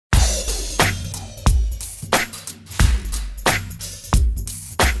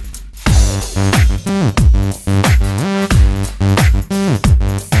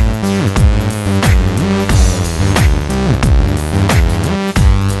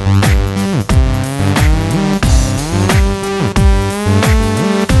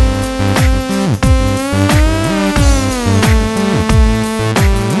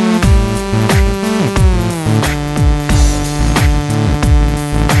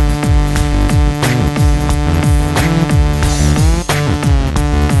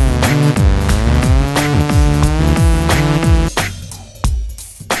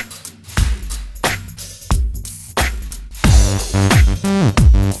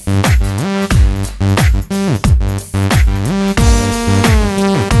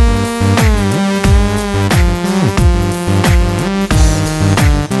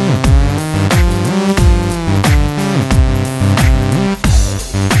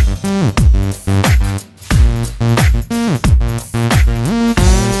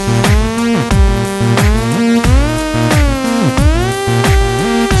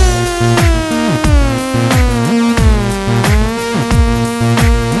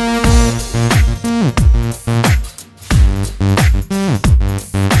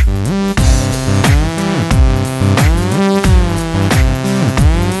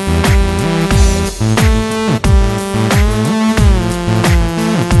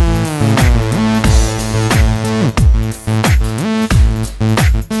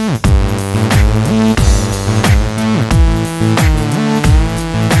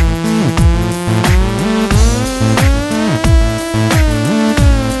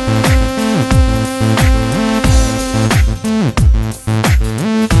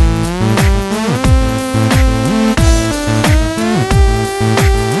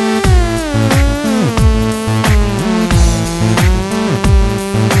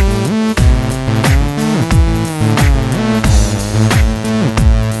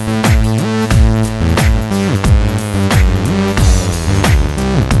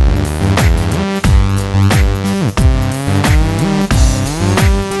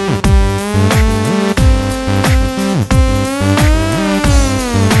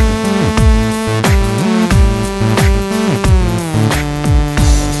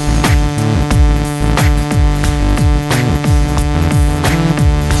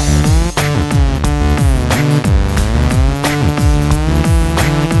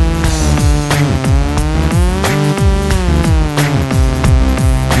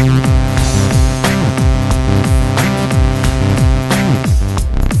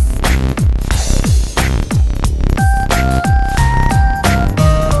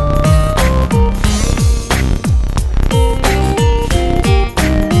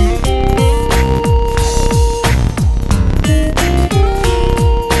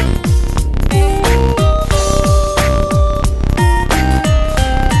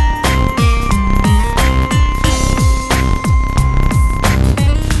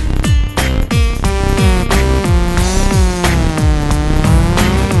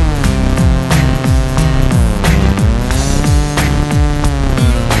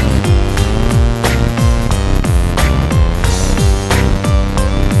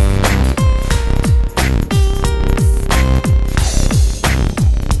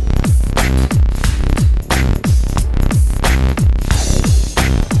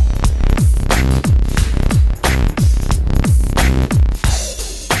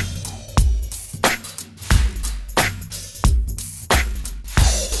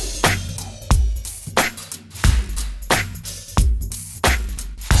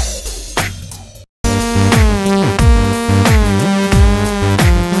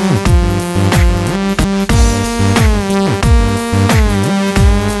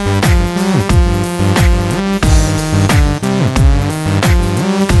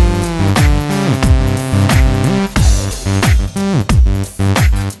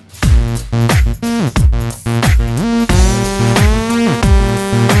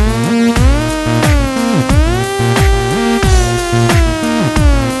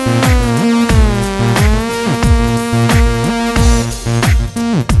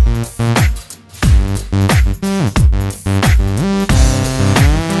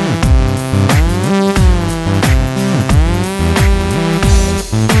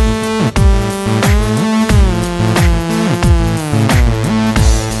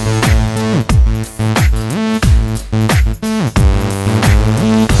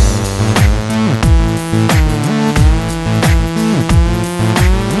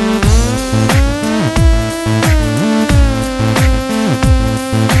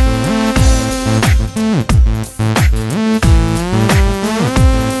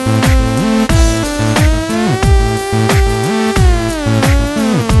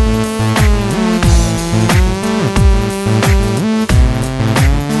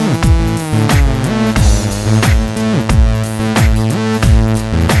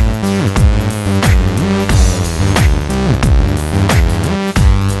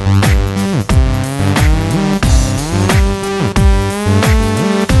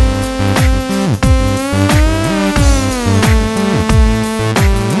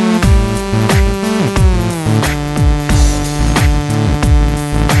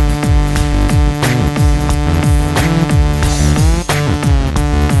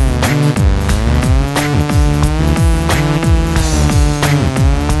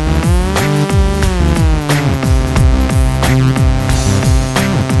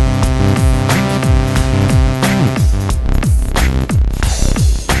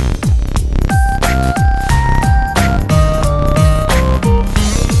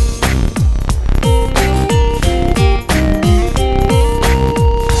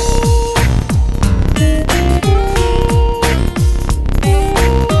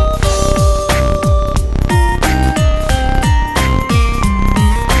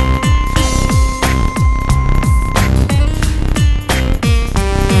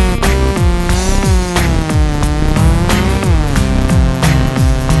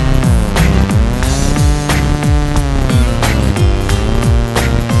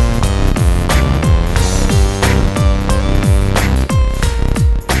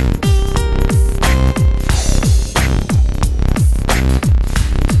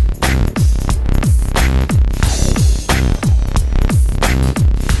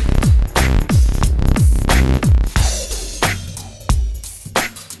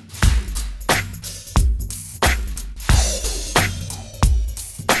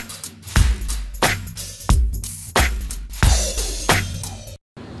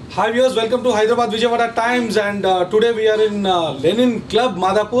Hi viewers, welcome to Hyderabad Vijayawada Times, and today we are in Linenclub,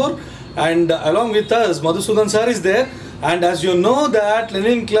 Madhapur, and along with us Madhusudan sir is there. And as you know that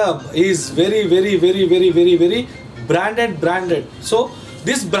Linenclub is very branded. So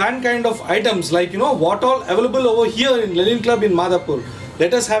this brand kind of items, like what all available over here in Linenclub in Madhapur.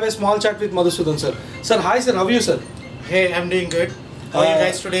 Let us have a small chat with Madhusudan sir. Sir, hi sir, how are you sir? Hey, I'm doing good. How are you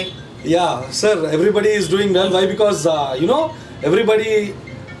guys today? Yeah, sir, everybody is doing well. Why? Because everybody,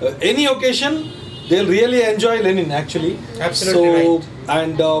 any occasion, they'll really enjoy Lenin actually. Absolutely so, right.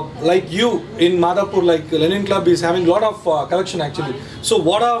 And like you in Madhapur, like Linenclub is having a lot of collection actually. So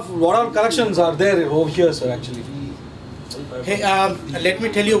what all collections are there over here, sir? Actually. Hey, let me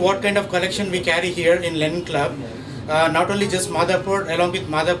tell you what kind of collection we carry here in Linenclub. Not only just Madhapur, along with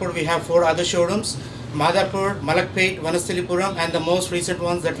Madhapur, we have 4 other showrooms: Madhapur, Malakpet, Vanasthalipuram, and the most recent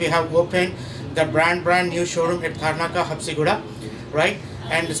ones that we have opened, the brand new showroom at Tharnaka, Habsiguda, right?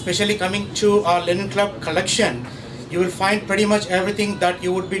 And especially coming to our Linenclub collection, you will find pretty much everything that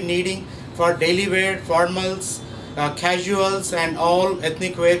you would be needing for daily wear, formals, casuals, and all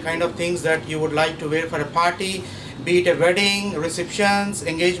ethnic wear kind of things that you would like to wear for a party, be it a wedding, receptions,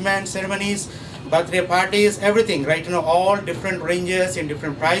 engagement ceremonies, birthday parties, everything, right? All different ranges in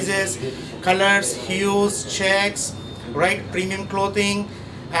different prices, colors, hues, checks, right? Premium clothing,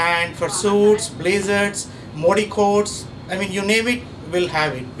 and for suits, blazers, modi coats, I mean, you name it, we'll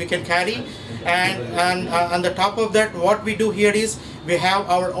have it. We can carry, and on the top of that, what we do here is we have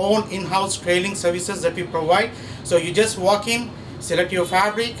our own in-house trailing services that we provide. So you just walk in, select your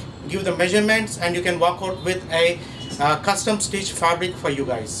fabric, give the measurements, and you can walk out with a custom stitched fabric for you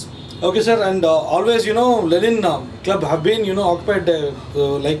guys. Okay, sir, and always, Linenclub have been, occupied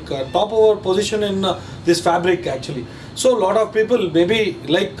top over position in this fabric actually. So a lot of people, maybe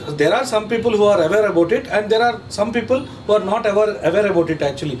there are some people who are aware about it, and there are some people who are not aware about it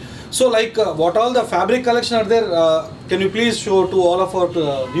actually. So what all the fabric collection are there? Can you please show to all of our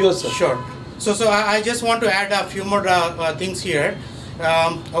viewers, sir? Sure. So I just want to add a few more things here.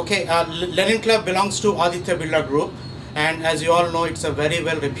 Linenclub belongs to Aditya Birla Group. And as you all know, it's a very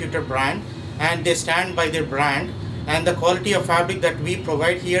well reputed brand, and they stand by their brand, and the quality of fabric that we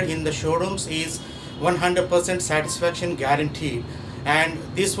provide here in the showrooms is 100% satisfaction guaranteed. And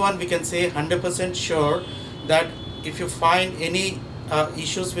this one we can say 100% sure that if you find any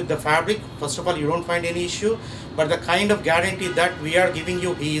issues with the fabric, first of all, you don't find any issue, but the kind of guarantee that we are giving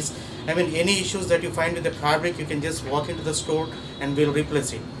you is, I mean, any issues that you find with the fabric, you can just walk into the store and we'll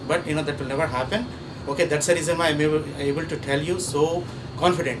replace it. But that will never happen. Okay, that's the reason why I'm able to tell you so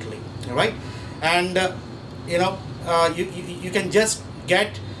confidently, right? And you can just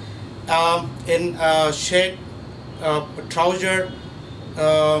get in shirt, trouser,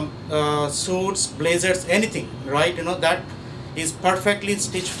 suits, blazers, anything, right? That is perfectly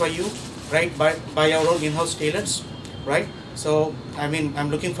stitched for you, right, by our own in-house tailors, right? So I mean,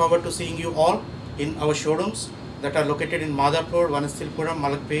 I'm looking forward to seeing you all in our showrooms that are located in Madhapur, Vanasthalipuram,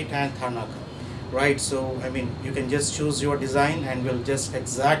 Malakpet, and Tharnaka. Right, so I mean, you can just choose your design and we'll just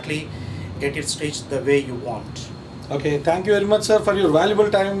exactly get it stitched the way you want. Okay, thank you very much, sir, for your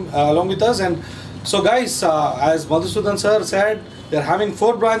valuable time along with us. And so guys, as Madhusudan sir said, they're having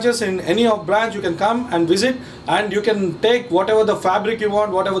 4 branches. In any of branch you can come and visit, and you can take whatever the fabric you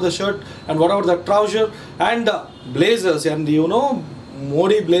want, whatever the shirt and whatever the trouser and blazers, and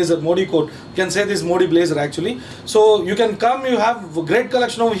Modi blazer, Modi coat. You can say this Modi blazer actually. So you can come, you have great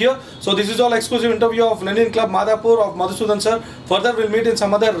collection over here. So this is all exclusive interview of Linenclub Madhapur of Madhusudan sir. Further we'll meet in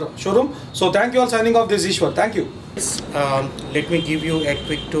some other showroom. So thank you all, signing off, this Eshwar. Thank you. Let me give you a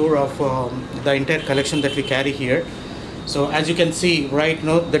quick tour of the entire collection that we carry here. So as you can see, right,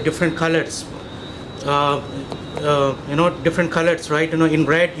 the different colors. Different colors, right? In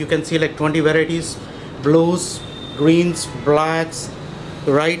red you can see like 20 varieties, blues, greens, blacks,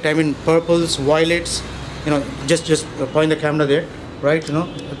 right? I mean, purples, violets, just point the camera there, right?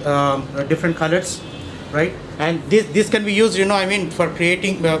 Different colors, right? And this can be used, I mean, for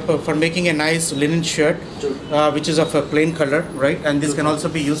creating, for making a nice linen shirt, which is of a plain color, right? And this can also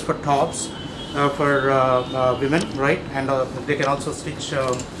be used for tops for women, right? And they can also stitch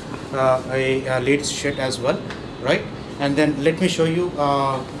a ladies shirt as well, right? And then let me show you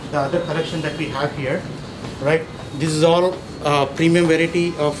the other collection that we have here, right? This is all premium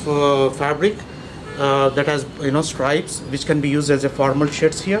variety of fabric that has stripes, which can be used as a formal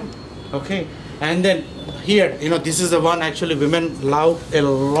shirts here. Okay, and then here this is the one actually women love a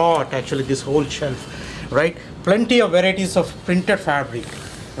lot actually, this whole shelf, right? Plenty of varieties of printed fabric,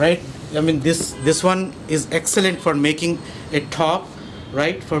 right? I mean, this one is excellent for making a top,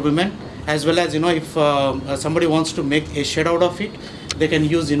 right, for women, as well as if somebody wants to make a shirt out of it, they can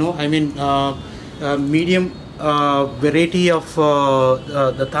use, you know, I mean, medium variety of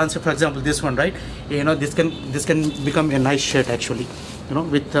the tansi. For example, this one, right? You know, this can become a nice shirt actually. You know,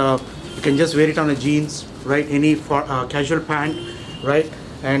 with you can just wear it on a jeans, right? Any for casual pant, right?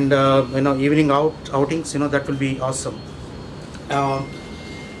 And you know, evening outings, you know, that will be awesome.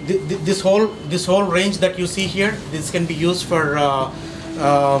 This whole range that you see here, this can be used for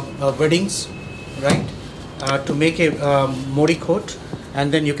weddings, right? To make a modi coat,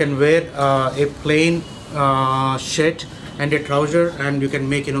 and then you can wear a plain shirt and a trouser, and you can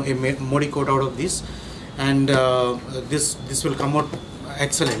make, you know, a modi coat out of this, and this will come out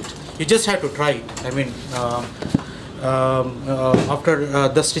excellent. You just have to try it. I mean, after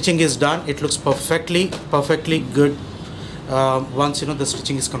the stitching is done, it looks perfectly good once, you know, the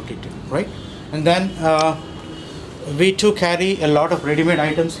stitching is completed, right? And then we too carry a lot of ready-made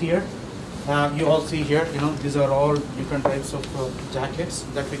items here. You all see here, you know, these are all different types of jackets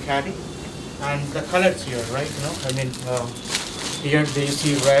that we carry, and the colors here, right? You know, I mean, here you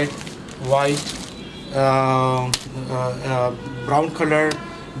see red, white, brown color,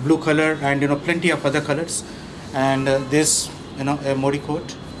 blue color, and, you know, plenty of other colors. And this, you know, a modi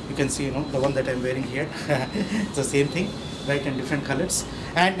coat, you can see, you know, the one that I'm wearing here. It's the same thing, right, in different colors.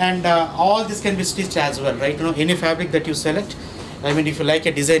 And all this can be stitched as well, right? You know, any fabric that you select, I mean, if you like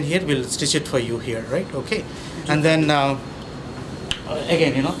a design here, we'll stitch it for you here, right? Okay. And then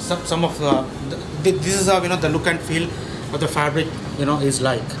again, you know, some of this is how, you know, the look and feel of the fabric, you know, is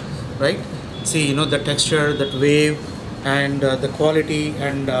like, right? See, you know, the texture, that wave, and the quality,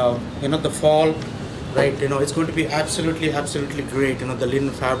 and you know, the fall, right? You know, it's going to be absolutely great, you know, the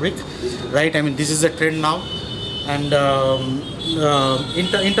linen fabric, right? I mean, this is a trend now. And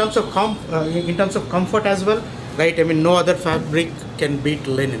in terms of comfort as well, right? I mean, no other fabric can beat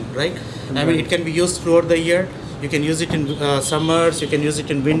linen, right? I mean, it can be used throughout the year. You can use it in summers, you can use it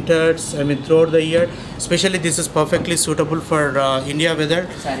in winters, I mean, throughout the year. Especially this is perfectly suitable for India weather.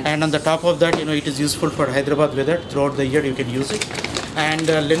 And on the top of that, you know, it is useful for Hyderabad weather. Throughout the year you can use it. And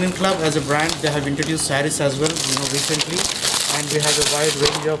Linenclub as a brand, they have introduced saris as well, you know, recently. And we have a wide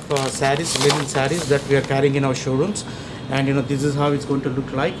range of saris, linen saris, that we are carrying in our showrooms. And, you know, this is how it's going to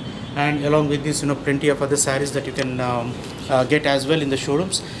look like. And along with this, you know, plenty of other saris that you can get as well in the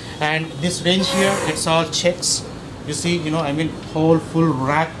showrooms. And this range here, it's all checks. You see, you know, I mean, whole full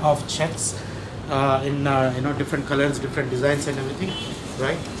rack of checks in you know, different colors, different designs and everything,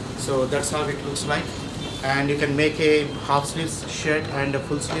 right? So that's how it looks like. And you can make a half sleeves shirt and a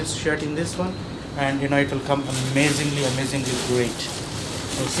full sleeves shirt in this one, and, you know, it will come amazingly great.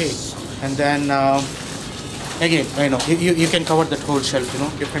 Okay. And then again, you know, you can cover that whole shelf, you know,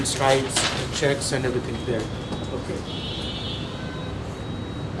 different stripes, checks and everything there. Okay.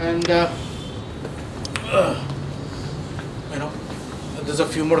 And you know, there's a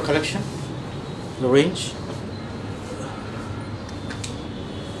few more collection, the range.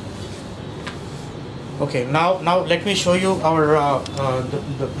 Okay, now let me show you our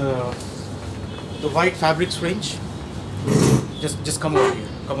the white fabrics range. Just come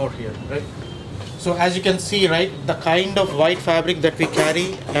out here, right? So as you can see, right, the kind of white fabric that we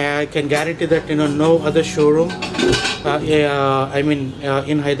carry, I can guarantee that, you know, no other showroom, I mean,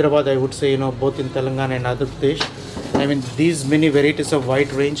 in Hyderabad, I would say, you know, both in Telangana and Andhra Pradesh, I mean, these many varieties of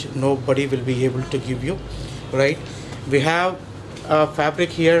white range, nobody will be able to give you, right? We have fabric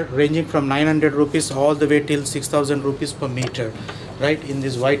here ranging from 900 rupees all the way till 6,000 rupees per meter, right? In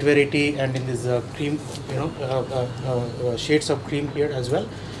this white variety and in this cream, you know, shades of cream here as well,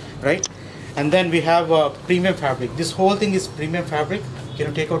 right? And then we have premium fabric. This whole thing is premium fabric. Can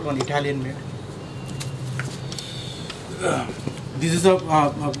you take out one Italian made? This is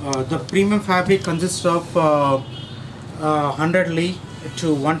the premium fabric consists of 100 li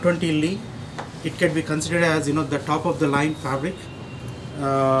to 120 li. It can be considered as, you know, the top of the line fabric in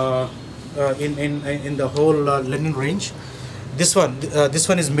the whole linen range. This one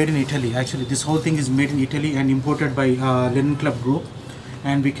is made in Italy. Actually, this whole thing is made in Italy and imported by Linenclub group.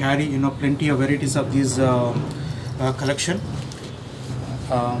 And we carry, you know, plenty of varieties of this collection.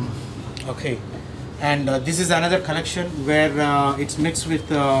 Okay, and this is another collection where it's mixed with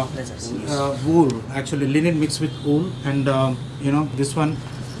wool. Actually, linen mixed with wool, and you know, this one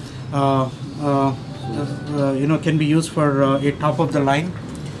you know, can be used for a top of the line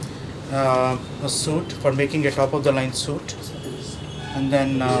a suit, for making a top of the line suit. And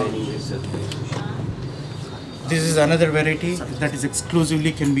then this is another variety that is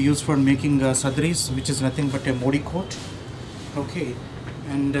exclusively can be used for making sadris, which is nothing but a modi coat. Okay,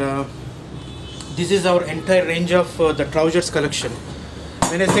 and this is our entire range of the trousers collection.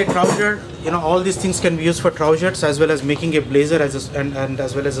 when I say trouser, all these things can be used for trousers as well as making a blazer and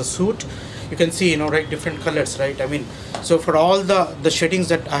as well as a suit. You can see, right, different colors, right? I mean, so for all the shadings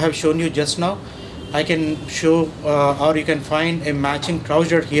that I have shown you just now, I can show or you can find a matching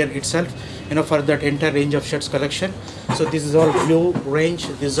trouser here itself, for that entire range of shirts collection. So this is all blue range,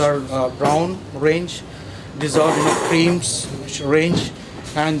 these are brown range, these are creams range,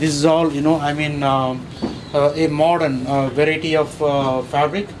 and this is all a modern variety of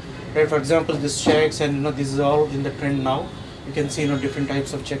fabric, right? For example, this checks, and this is all in the trend now. You can see different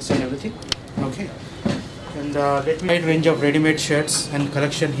types of checks and everything. Okay, and let me wide range of ready-made shirts and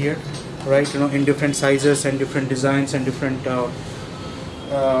collection here, right? In different sizes and different designs and different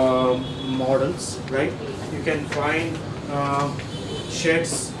models, right? You can find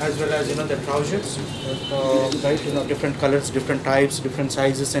shirts as well as the trousers, right? Different colors, different types, different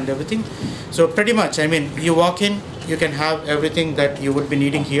sizes and everything. So pretty much, you walk in, you can have everything that you would be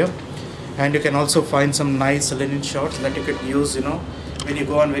needing here, and you can also find some nice linen shorts that you could use when you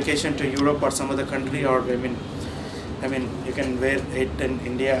go on vacation to Europe or some other country, or you can wear it in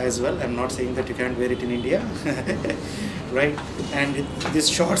India as well. I'm not saying that you can't wear it in India. Right? And these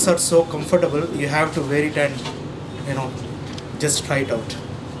shorts are so comfortable, you have to wear it and just try it out.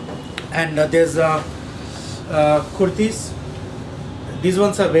 And there's kurtis. These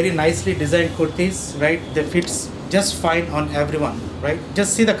ones are very nicely designed kurtis, right? They fits just fine on everyone, right?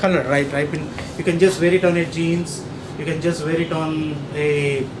 Just see the color, right? You can just wear it on a jeans, you can just wear it on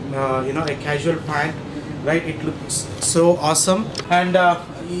a a casual pant, right? It looks so awesome. And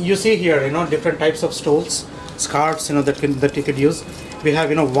you see here different types of stoles, scarves that you could use. We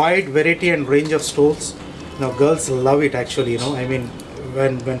have wide variety and range of stoles. Girls love it actually.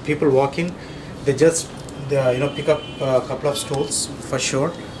 When people walk in, they just pick up a couple of stoles for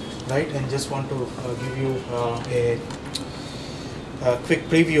sure, right? And just want to give you a quick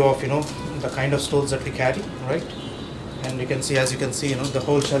preview of the kind of stoles that we carry, right? And you can see, as you can see, the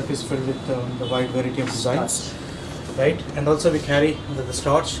whole shelf is filled with the wide variety of designs, right? And also we carry the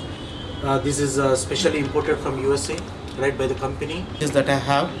starch. This is specially imported from USA, right, by the company. This that I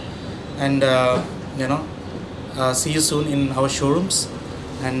have, and see you soon in our showrooms.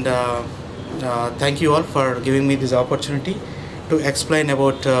 And thank you all for giving me this opportunity to explain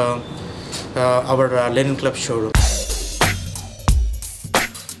about our Linenclub showroom.